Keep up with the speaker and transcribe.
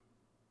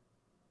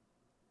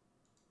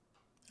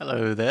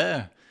Hello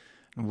there,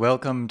 and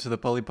welcome to the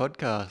Poly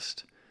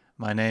Podcast.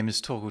 My name is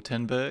Torkel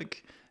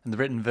Tenberg, and the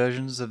written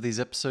versions of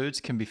these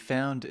episodes can be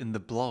found in the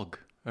blog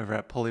over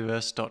at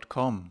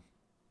polyverse.com.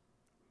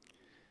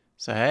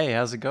 So hey,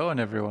 how's it going,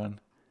 everyone?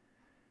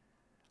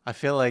 I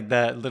feel like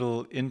that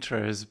little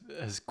intro has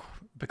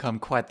become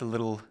quite the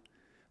little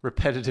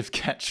repetitive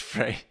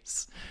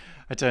catchphrase.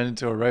 I turn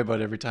into a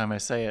robot every time I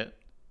say it.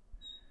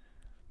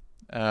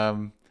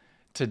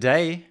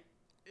 Today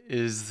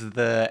is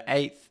the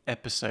 8th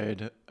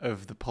episode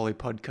of the Poly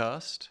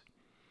Podcast,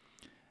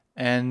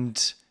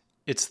 and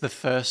it's the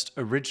first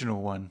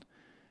original one.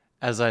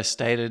 As I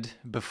stated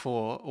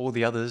before, all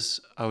the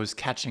others I was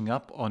catching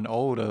up on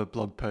older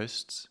blog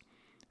posts.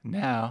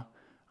 Now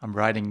I'm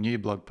writing new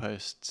blog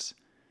posts,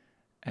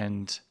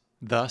 and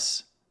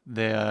thus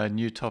there are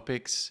new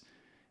topics,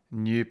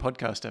 new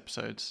podcast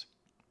episodes.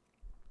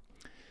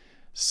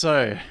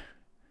 So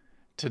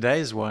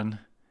today's one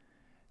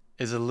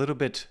is a little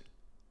bit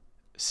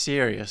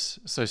serious,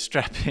 so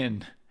strap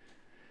in.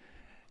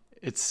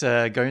 It's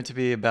going to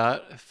be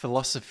about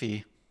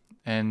philosophy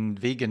and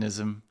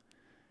veganism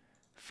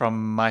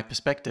from my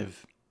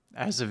perspective.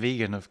 As a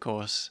vegan, of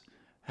course.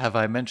 Have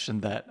I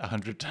mentioned that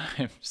 100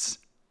 times?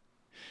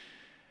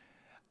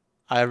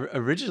 I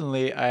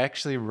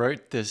actually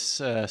wrote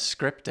this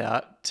script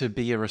out to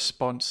be a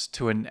response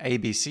to an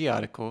ABC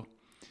article.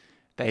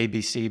 The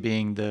ABC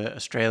being the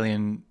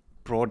Australian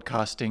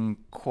Broadcasting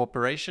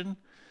Corporation.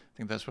 I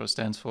think that's what it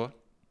stands for.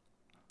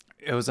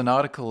 It was an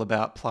article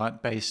about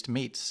plant-based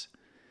meats.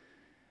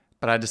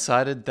 But I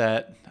decided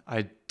that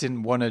I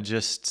didn't want to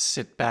just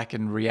sit back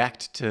and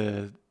react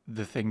to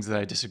the things that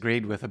I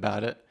disagreed with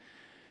about it.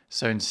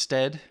 So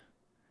instead,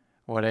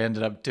 what I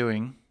ended up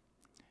doing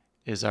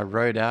is I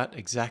wrote out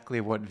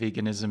exactly what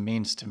veganism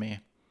means to me.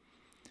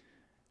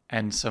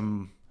 And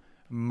some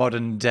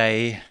modern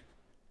day,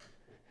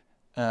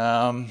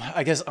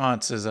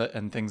 answers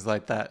and things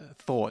like that.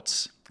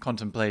 Thoughts,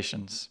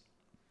 contemplations.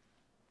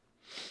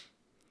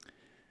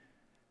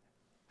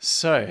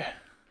 So,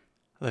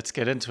 let's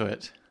get into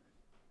it.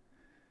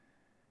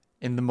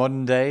 In the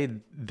modern day,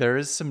 there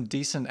is some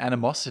decent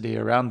animosity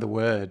around the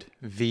word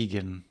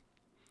vegan.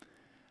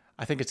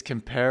 I think it's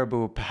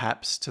comparable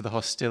perhaps to the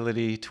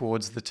hostility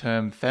towards the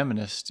term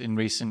feminist in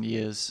recent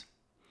years.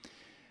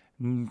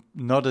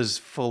 Not as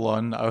full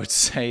on, I would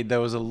say.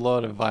 There was a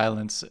lot of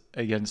violence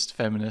against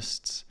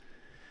feminists.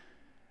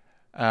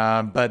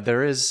 But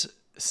there is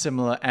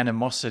similar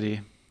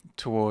animosity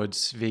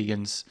towards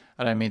vegans.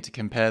 I don't mean to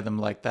compare them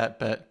like that,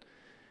 but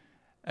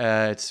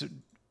it's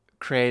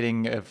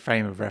creating a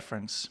frame of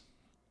reference.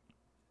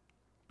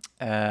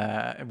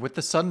 With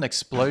the sudden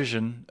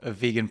explosion of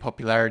vegan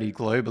popularity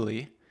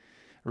globally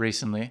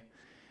recently,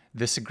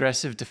 this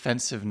aggressive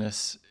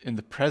defensiveness in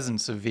the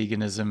presence of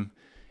veganism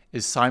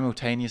is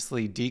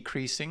simultaneously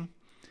decreasing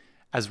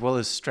as well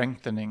as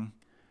strengthening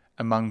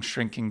among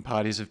shrinking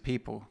parties of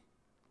people.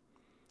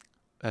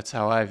 That's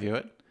how I view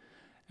it.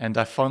 And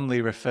I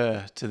fondly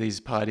refer to these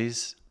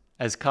parties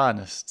as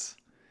carnists,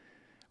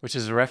 which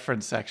is a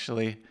reference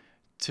actually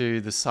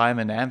to the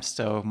Simon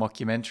Amstel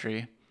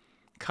mockumentary,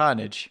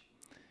 Carnage,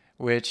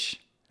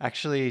 which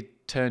actually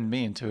turned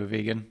me into a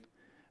vegan.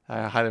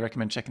 I highly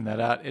recommend checking that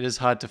out. It is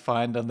hard to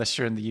find unless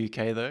you're in the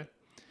UK though.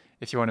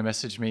 If you want to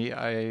message me,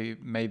 I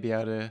may be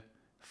able to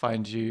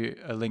find you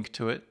a link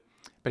to it.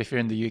 But if you're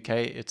in the UK,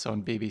 it's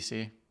on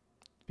BBC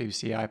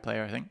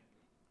iPlayer, I think.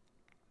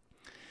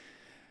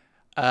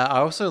 I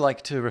also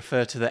like to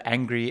refer to the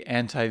angry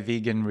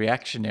anti-vegan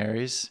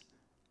reactionaries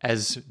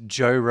as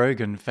Joe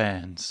Rogan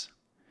fans.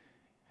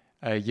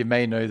 You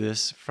may know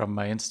this from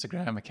my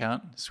Instagram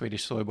account,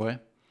 Swedish Soy Boy.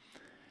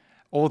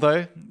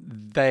 Although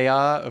they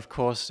are, of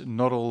course,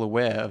 not all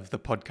aware of the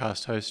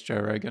podcast host Joe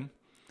Rogan,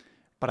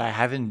 but I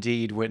have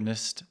indeed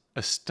witnessed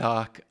a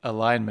stark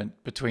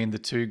alignment between the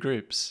two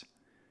groups.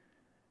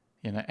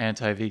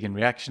 Anti-vegan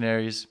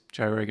reactionaries,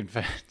 Joe Rogan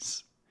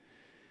fans.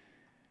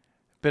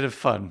 Bit of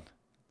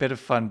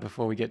fun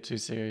before we get too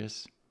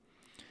serious.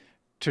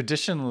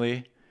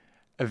 Traditionally,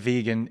 a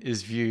vegan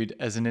is viewed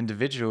as an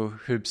individual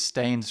who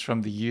abstains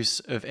from the use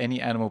of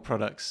any animal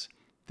products.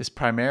 This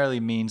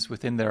primarily means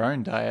within their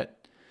own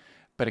diet,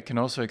 but it can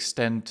also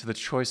extend to the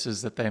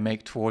choices that they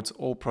make towards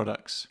all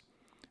products.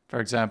 For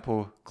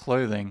example,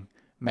 clothing,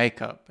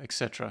 makeup,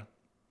 etc.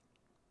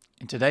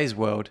 In today's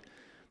world,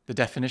 the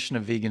definition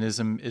of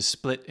veganism is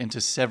split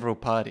into several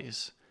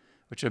parties,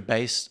 which are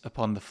based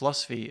upon the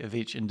philosophy of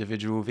each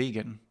individual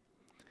vegan.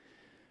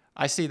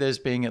 I see those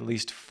being at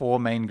least 4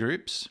 main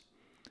groups.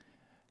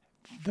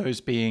 Those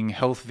being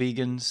health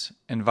vegans,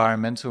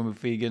 environmental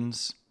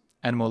vegans,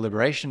 animal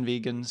liberation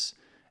vegans,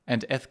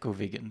 and ethical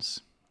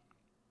vegans.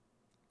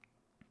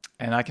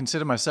 And I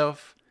consider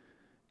myself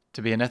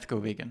to be an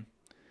ethical vegan.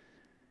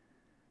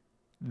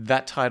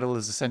 That title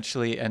is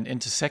essentially an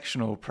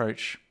intersectional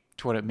approach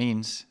to what it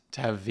means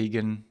to have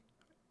vegan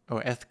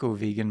or ethical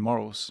vegan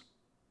morals.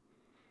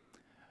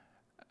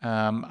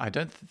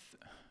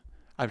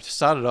 I've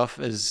started off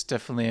as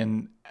definitely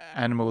an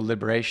animal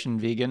liberation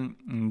vegan,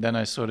 and then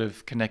I sort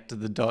of connected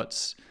the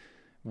dots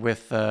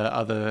with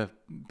other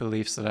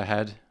beliefs that I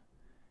had,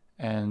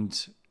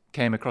 and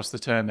came across the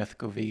term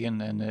ethical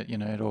vegan, and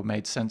it all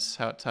made sense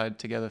how it tied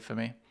together for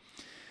me.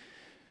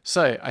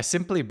 So I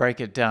simply break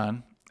it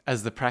down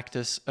as the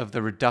practice of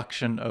the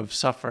reduction of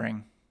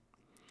suffering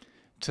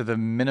to the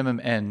minimum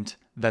end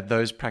that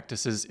those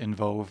practices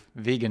involve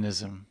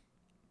veganism.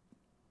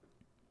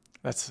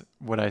 That's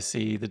what I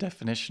see the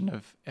definition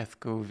of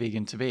ethical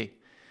vegan to be.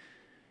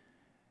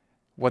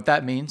 What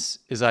that means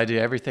is I do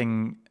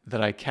everything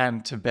that I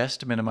can to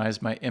best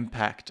minimize my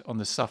impact on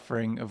the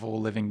suffering of all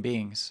living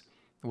beings,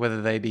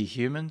 whether they be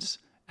humans,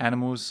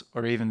 animals,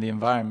 or even the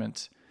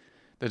environment,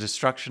 the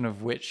destruction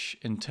of which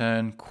in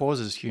turn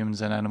causes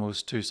humans and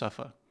animals to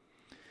suffer.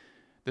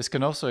 This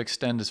can also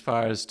extend as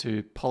far as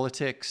to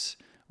politics,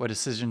 where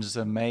decisions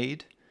are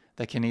made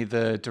that can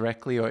either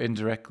directly or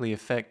indirectly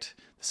affect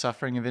the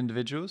suffering of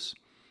individuals.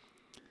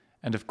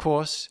 And of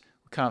course,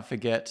 we can't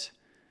forget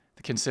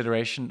the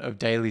consideration of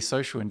daily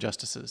social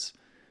injustices,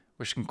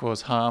 which can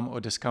cause harm or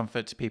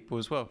discomfort to people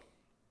as well.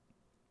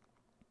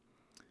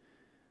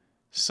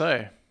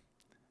 So,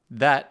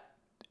 that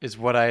is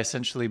what I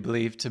essentially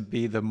believe to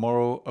be the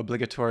moral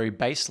obligatory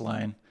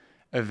baseline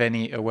of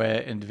any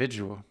aware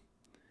individual.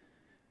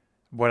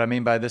 What I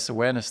mean by this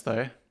awareness,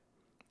 though,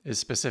 is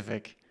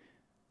specific,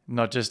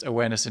 not just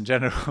awareness in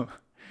general.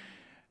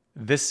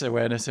 This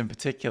awareness in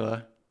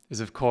particular is,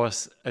 of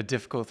course, a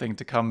difficult thing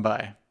to come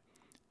by,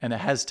 and it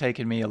has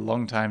taken me a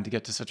long time to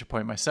get to such a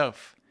point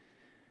myself,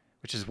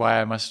 which is why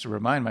I must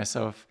remind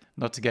myself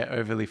not to get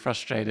overly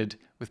frustrated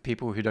with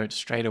people who don't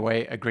straight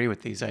away agree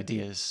with these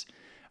ideas,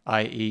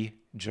 i.e.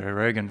 Joe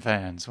Rogan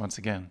fans, once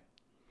again.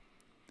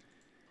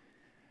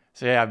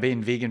 So yeah, I've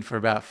been vegan for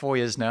about 4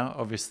 years now.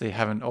 Obviously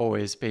haven't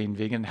always been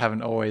vegan,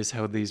 haven't always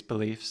held these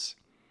beliefs.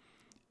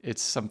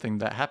 It's something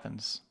that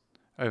happens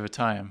over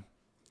time.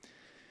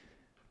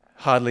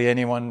 Hardly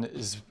anyone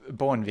is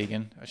born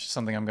vegan, which is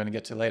something I'm going to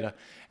get to later.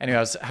 Anyway,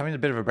 I was having a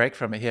bit of a break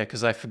from it here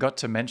because I forgot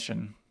to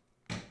mention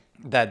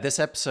that this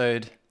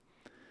episode,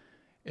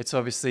 it's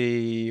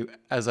obviously,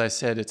 as I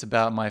said, it's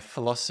about my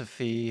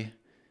philosophy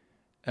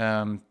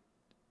towards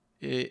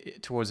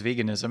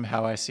veganism,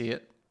 how I see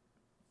it,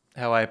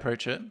 how I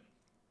approach it.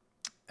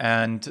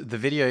 And the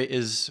video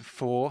is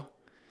for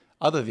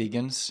other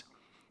vegans,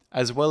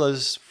 as well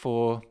as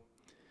for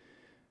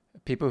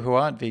people who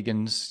aren't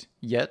vegans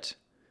yet,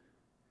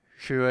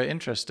 who are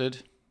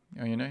interested,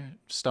 or,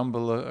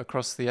 stumble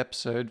across the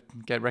episode,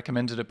 get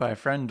recommended it by a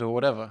friend or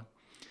whatever.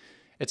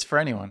 It's for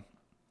anyone.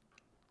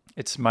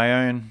 It's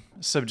my own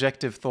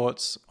subjective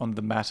thoughts on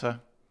the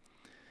matter,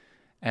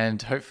 and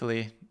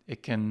hopefully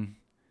it can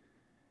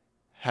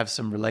have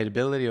some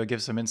relatability or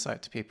give some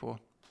insight to people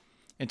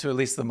into at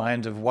least the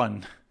mind of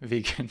one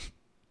vegan.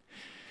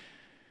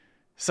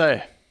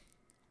 So,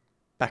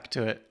 back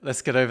to it.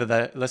 Let's go over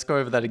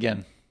that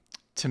again.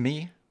 To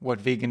me, what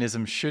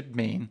veganism should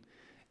mean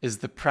is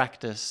the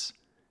practice,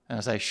 and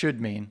as I should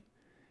mean,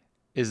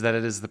 is that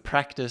it is the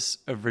practice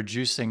of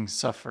reducing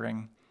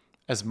suffering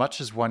as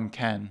much as one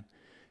can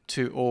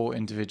to all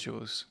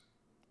individuals.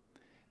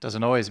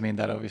 Doesn't always mean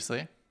that,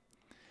 obviously.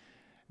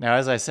 Now,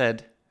 as I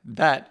said,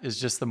 that is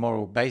just the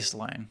moral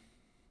baseline.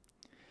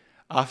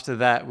 After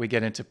that, we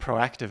get into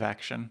proactive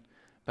action,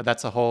 but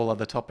that's a whole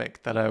other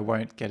topic that I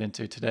won't get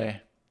into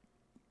today.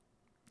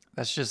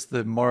 That's just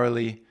the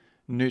morally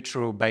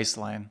neutral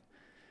baseline.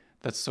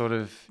 That's sort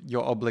of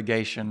your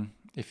obligation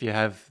if you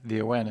have the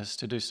awareness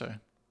to do so.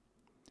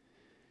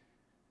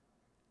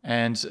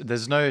 And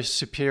there's no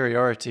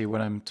superiority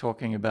when I'm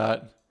talking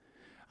about.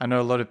 I know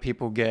a lot of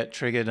people get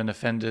triggered and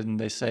offended and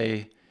they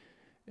say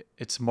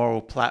it's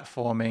moral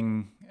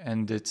platforming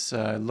and it's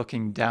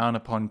looking down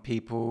upon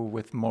people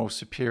with moral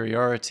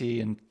superiority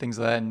and things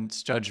like that, and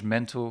it's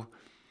judgmental.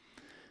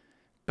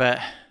 But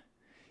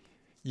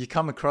you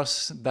come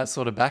across that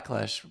sort of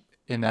backlash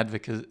in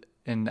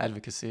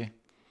advocacy.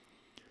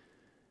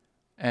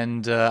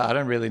 And I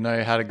don't really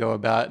know how to go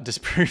about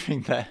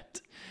disproving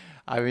that.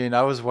 I mean,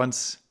 I was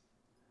once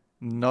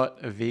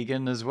not a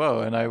vegan as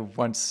well, and I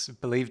once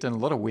believed in a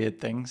lot of weird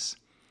things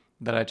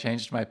that I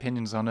changed my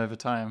opinions on over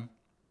time.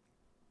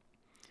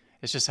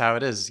 It's just how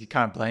it is. You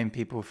can't blame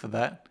people for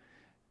that.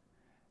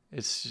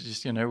 It's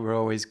just, we're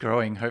always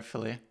growing,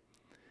 hopefully.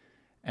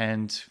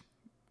 And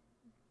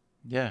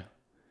yeah,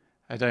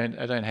 I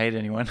don't hate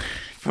anyone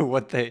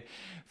for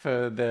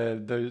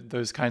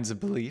those kinds of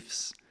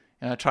beliefs.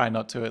 And I try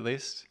not to, at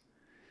least.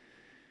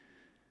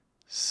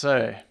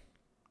 So,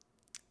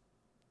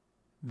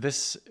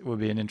 this will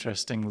be an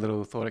interesting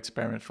little thought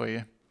experiment for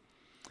you.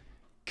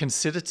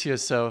 Consider to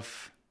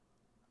yourself,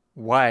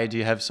 why do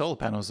you have solar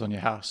panels on your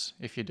house,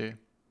 if you do?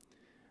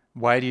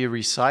 Why do you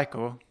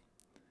recycle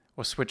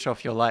or switch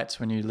off your lights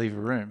when you leave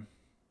a room?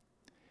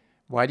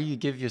 Why do you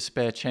give your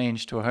spare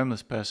change to a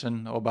homeless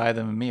person or buy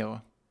them a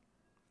meal?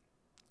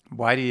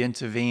 Why do you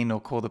intervene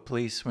or call the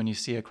police when you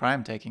see a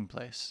crime taking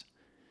place?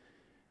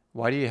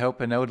 Why do you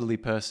help an elderly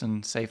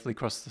person safely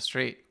cross the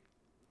street?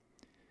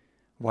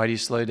 Why do you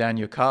slow down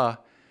your car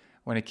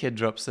when a kid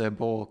drops their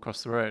ball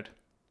across the road?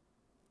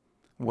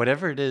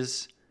 Whatever it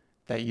is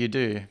that you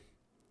do,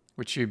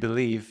 which you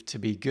believe to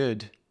be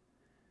good,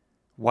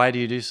 why do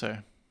you do so?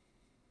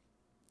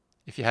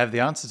 If you have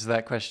the answer to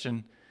that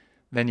question,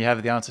 then you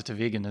have the answer to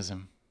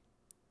veganism.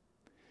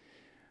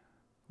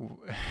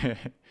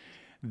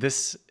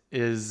 This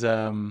is,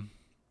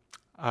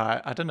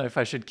 I don't know if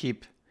I should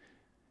keep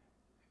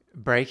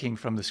breaking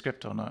from the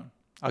script or not.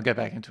 I'll get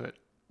back into it.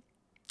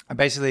 I'm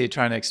basically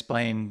trying to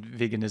explain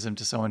veganism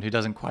to someone who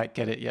doesn't quite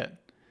get it yet.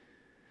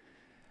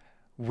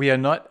 We are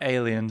not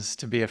aliens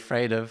to be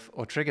afraid of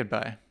or triggered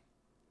by.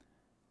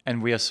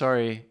 And we are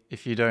sorry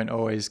if we don't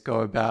always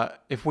go about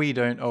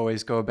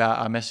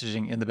our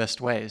messaging in the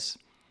best ways.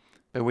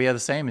 But we are the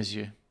same as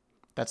you.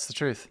 That's the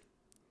truth.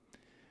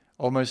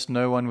 Almost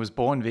no one was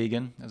born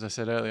vegan, as I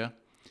said earlier.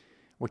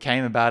 We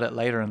came about it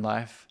later in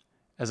life,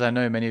 as I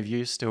know many of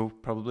you still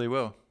probably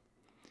will.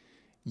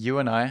 You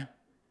and I,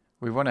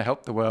 we want to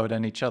help the world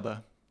and each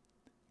other.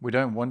 We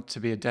don't want to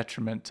be a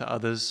detriment to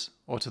others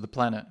or to the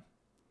planet.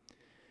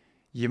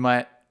 You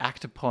might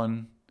act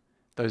upon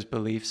those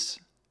beliefs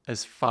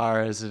as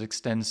far as it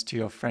extends to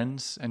your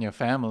friends and your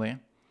family,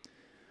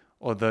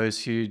 or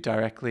those who you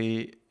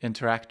directly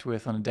interact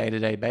with on a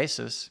day-to-day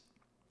basis.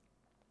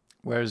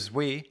 Whereas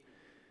we,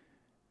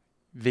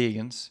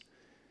 vegans,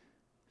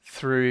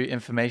 through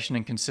information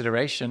and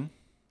consideration,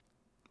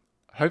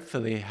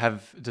 hopefully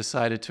have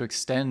decided to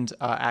extend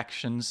our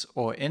actions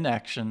or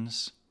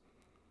inactions,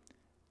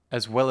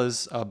 as well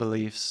as our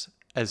beliefs,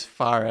 as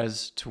far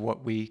as to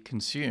what we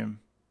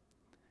consume.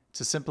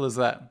 It's as simple as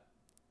that.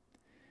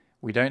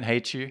 We don't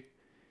hate you.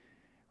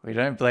 We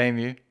don't blame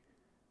you.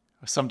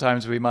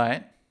 Sometimes we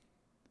might.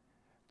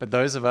 But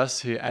those of us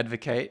who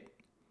advocate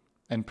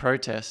and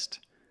protest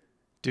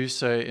do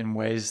so in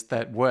ways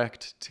that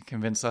worked to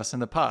convince us in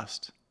the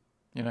past.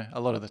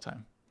 A lot of the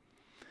time.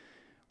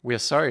 We are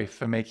sorry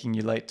for making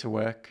you late to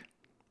work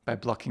by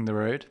blocking the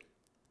road,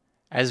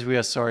 as we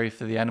are sorry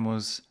for the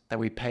animals that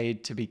we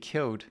paid to be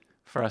killed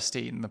for us to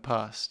eat in the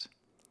past.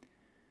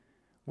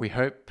 We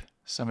hope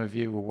some of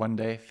you will one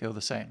day feel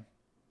the same.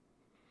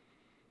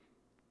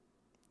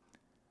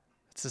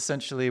 That's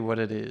essentially what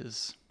it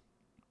is.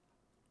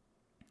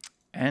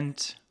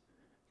 And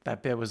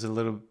that bit was a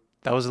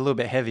little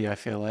bit heavy, I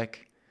feel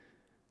like.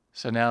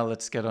 So now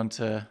let's get on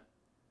to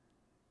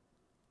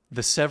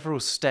the several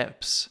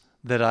steps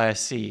that I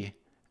see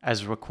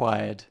as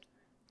required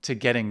to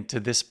getting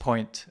to this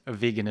point of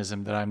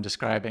veganism that I'm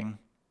describing.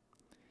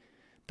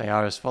 They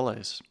are as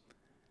follows.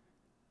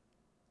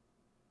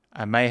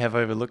 I may have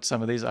overlooked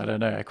some of these, I don't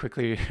know.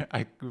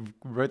 I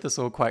wrote this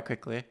all quite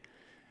quickly,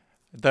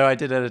 though I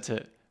did edit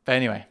it. But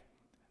anyway,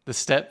 the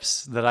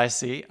steps that I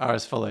see are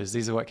as follows.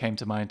 These are what came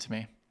to mind to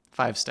me.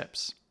 5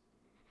 steps.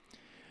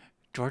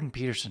 Jordan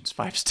Peterson's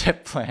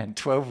 5-step plan,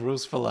 12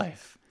 rules for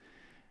life.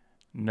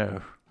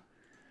 No,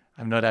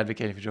 I'm not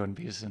advocating for Jordan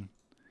Peterson.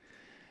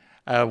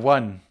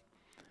 1,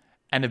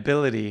 an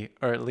ability,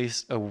 or at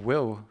least a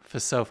will,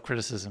 for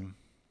self-criticism.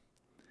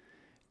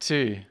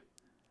 2,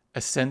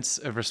 a sense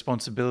of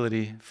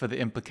responsibility for the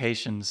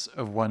implications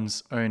of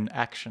one's own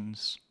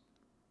actions.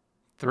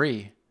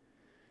 3,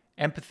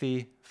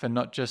 empathy for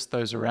not just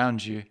those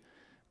around you,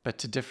 but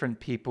to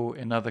different people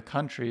in other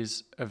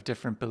countries of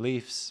different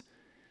beliefs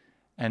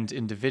and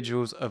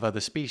individuals of other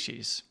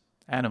species,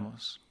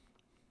 animals.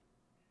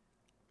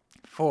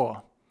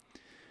 4,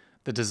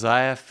 the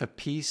desire for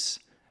peace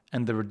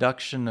and the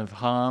reduction of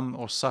harm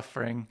or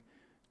suffering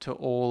to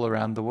all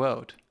around the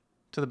world,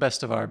 to the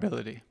best of our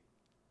ability.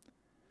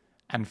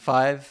 And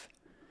 5,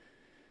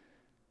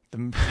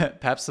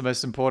 perhaps the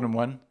most important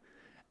one,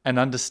 an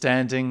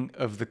understanding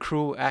of the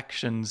cruel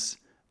actions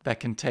that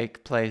can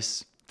take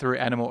place through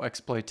animal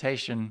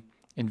exploitation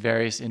in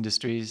various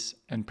industries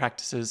and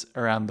practices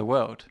around the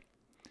world.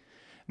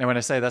 Now, when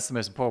I say that's the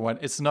most important one,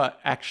 it's not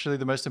actually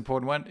the most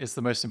important one. It's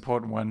the most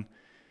important one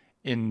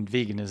in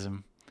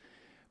veganism.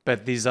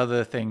 But these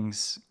other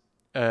things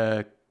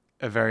are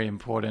very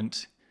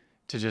important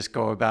to just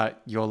go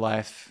about your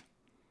life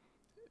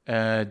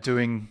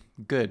doing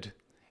good,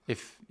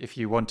 if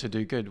you want to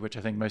do good, which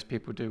I think most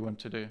people do want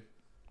to do.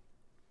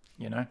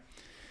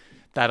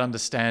 That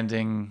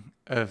understanding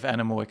of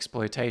animal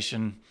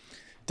exploitation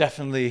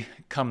definitely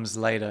comes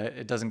later.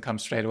 It doesn't come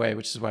straight away,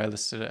 which is why I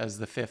listed it as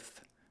the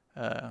 5th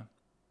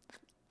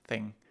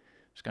thing.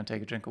 Just going to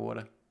take a drink of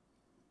water.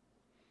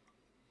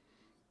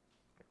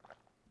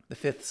 The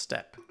 5th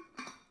step.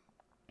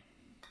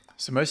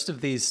 So most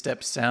of these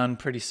steps sound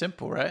pretty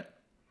simple, right?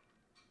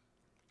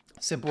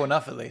 Simple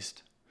enough, at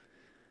least.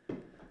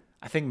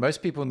 I think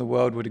most people in the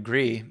world would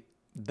agree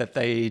that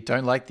they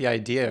don't like the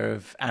idea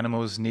of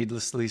animals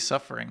needlessly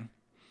suffering,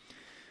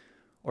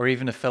 or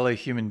even a fellow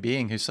human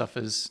being who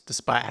suffers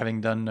despite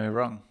having done no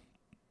wrong.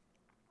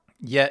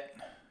 Yet,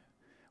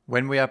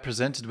 when we are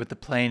presented with the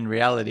plain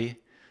reality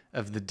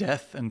of the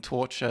death and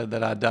torture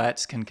that our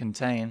diets can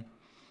contain,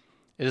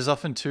 it is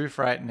often too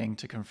frightening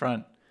to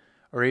confront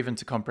or even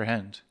to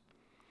comprehend.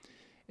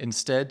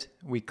 Instead,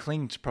 we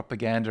cling to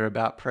propaganda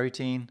about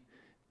protein,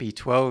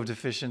 B12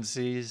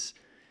 deficiencies,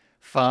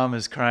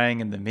 farmers crying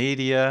in the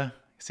media,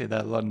 you see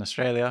that a lot in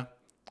Australia,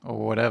 or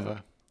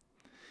whatever.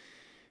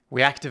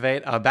 We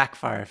activate our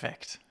backfire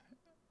effect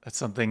That's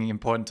something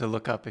important to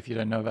look up if you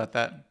don't know about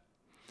that.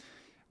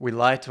 We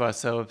lie to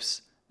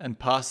ourselves and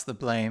pass the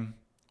blame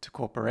to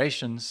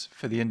corporations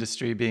for the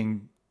industry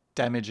being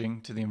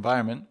damaging to the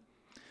environment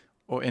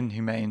or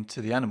inhumane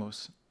to the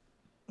animals.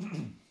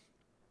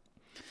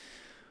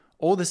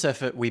 All this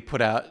effort we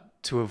put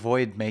out to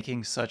avoid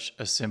making such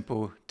a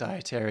simple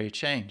dietary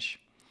change.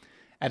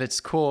 At its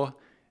core,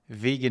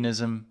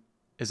 veganism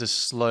is a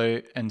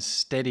slow and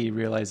steady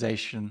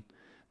realization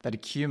that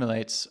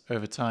accumulates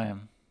over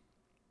time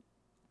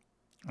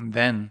and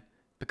then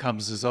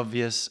becomes as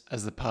obvious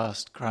as the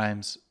past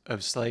crimes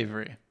of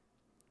slavery.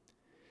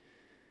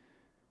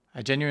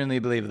 I genuinely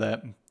believe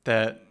that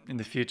in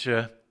the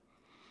future,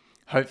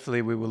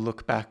 hopefully we will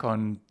look back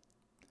on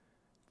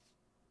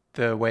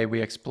the way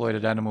we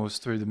exploited animals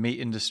through the meat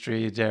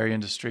industry, dairy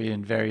industry,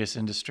 and various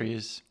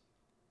industries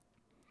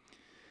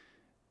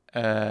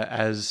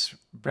as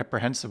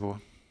reprehensible.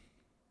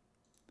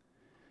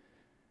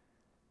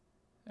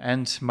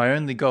 And my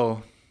only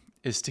goal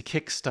is to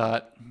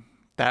kickstart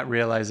that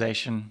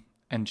realization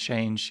and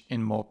change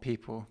in more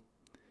people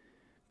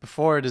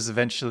before it is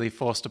eventually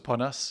forced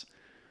upon us,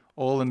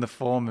 all in the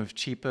form of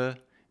cheaper,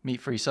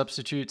 meat-free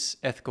substitutes,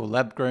 ethical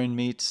lab-grown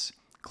meats,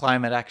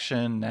 climate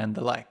action, and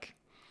the like.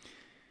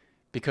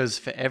 Because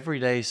for every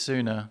day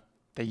sooner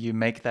that you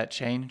make that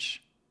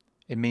change,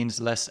 it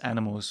means less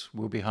animals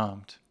will be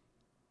harmed.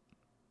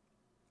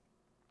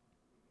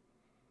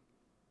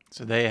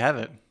 So there you have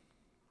it.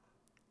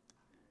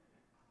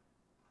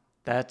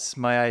 That's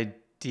my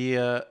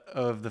idea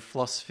of the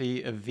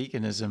philosophy of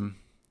veganism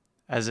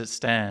as it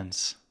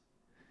stands.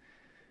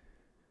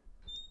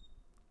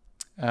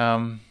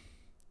 In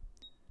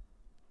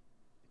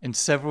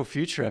several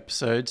future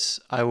episodes,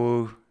 I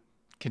will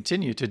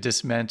continue to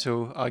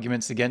dismantle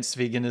arguments against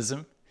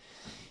veganism.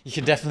 You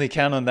can definitely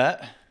count on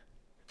that.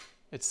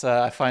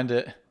 I find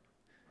it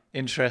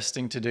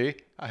interesting to do.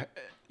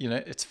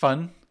 It's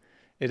fun.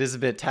 It is a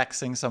bit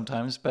taxing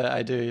sometimes, but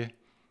I do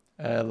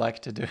like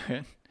to do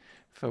it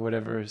for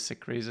whatever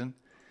sick reason.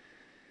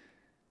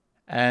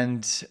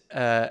 And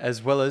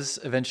as well as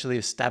eventually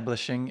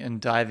establishing and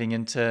diving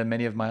into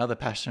many of my other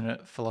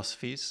passionate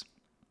philosophies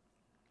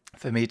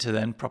for me to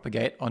then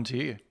propagate onto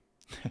you.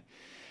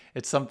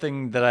 It's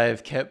something that I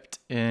have kept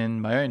in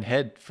my own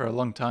head for a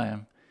long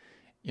time,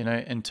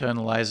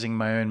 internalizing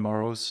my own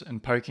morals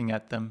and poking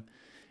at them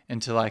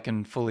until I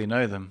can fully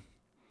know them.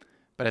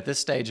 But at this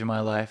stage in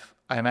my life,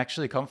 I am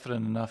actually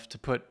confident enough to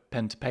put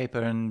pen to paper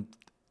and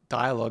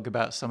dialogue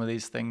about some of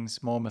these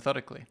things more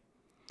methodically.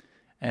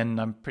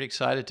 And I'm pretty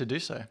excited to do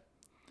so.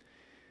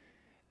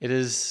 It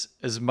is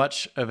as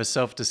much of a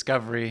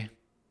self-discovery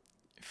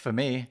for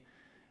me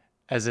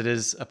as it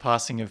is a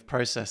passing of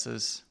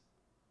processes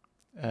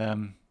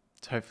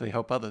to hopefully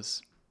help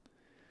others.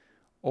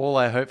 All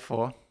I hope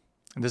for,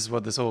 and this is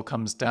what this all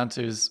comes down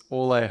to, is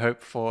all I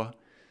hope for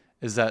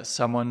is that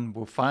someone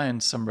will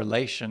find some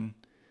relation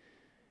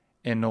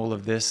in all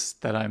of this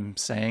that I'm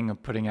saying or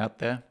putting out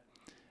there,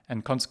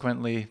 and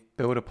consequently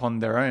build upon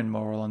their own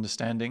moral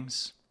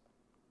understandings.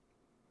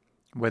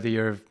 Whether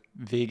you're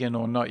vegan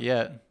or not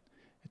yet,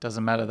 it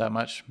doesn't matter that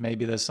much.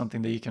 Maybe there's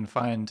something that you can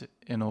find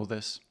in all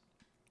this.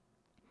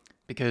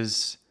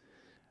 Because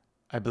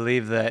I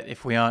believe that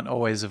if we aren't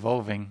always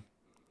evolving,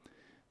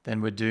 then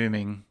we're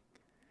dooming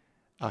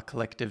our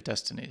collective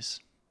destinies.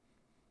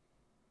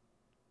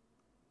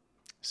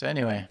 So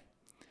anyway,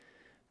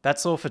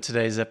 that's all for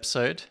today's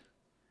episode.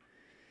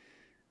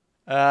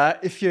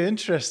 If you're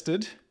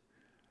interested,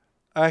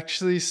 I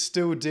actually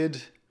still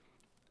did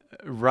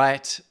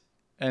write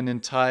an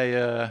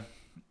entire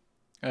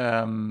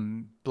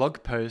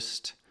blog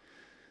post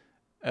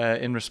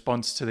in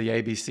response to the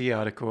ABC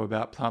article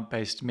about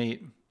plant-based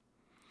meat.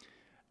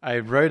 I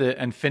wrote it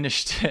and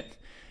finished it,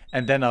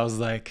 and then I was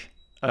like,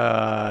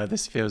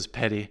 this feels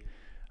petty.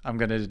 I'm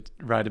going to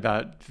write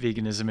about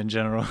veganism in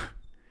general.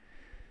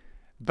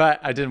 But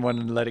I didn't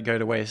want to let it go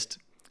to waste.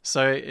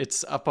 So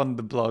it's up on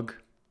the blog,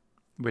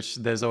 which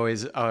I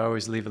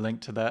always leave a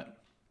link to that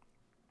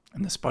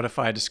in the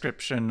Spotify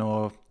description,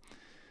 or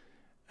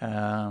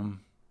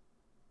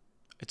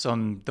it's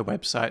on the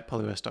website,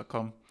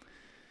 polywest.com.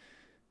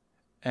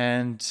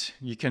 And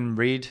you can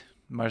read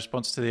my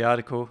response to the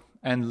article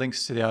and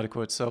links to the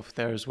article itself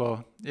there as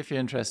well, if you're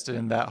interested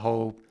in that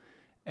whole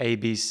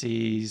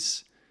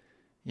ABC's,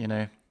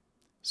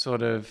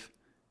 sort of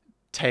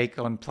take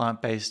on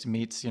plant-based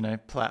meats,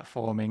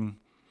 platforming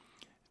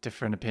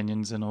different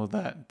opinions and all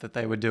that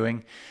they were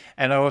doing.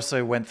 And I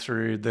also went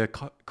through the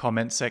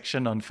comment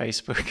section on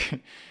Facebook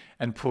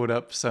and pulled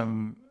up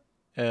some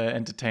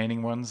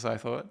entertaining ones, I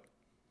thought.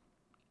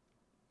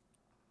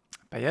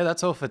 But yeah,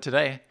 that's all for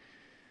today.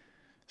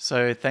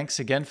 So thanks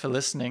again for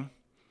listening.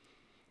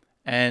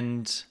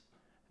 And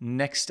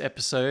next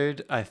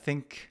episode, I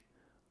think,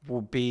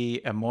 will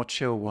be a more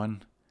chill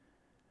one,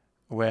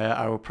 where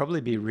I will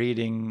probably be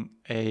reading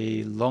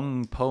a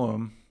long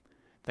poem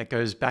that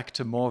goes back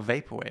to more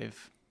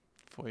vaporwave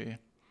for you.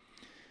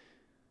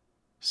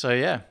 So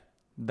yeah,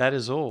 that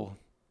is all.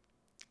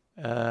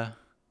 Got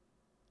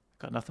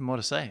nothing more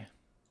to say.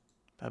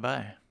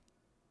 Bye-bye.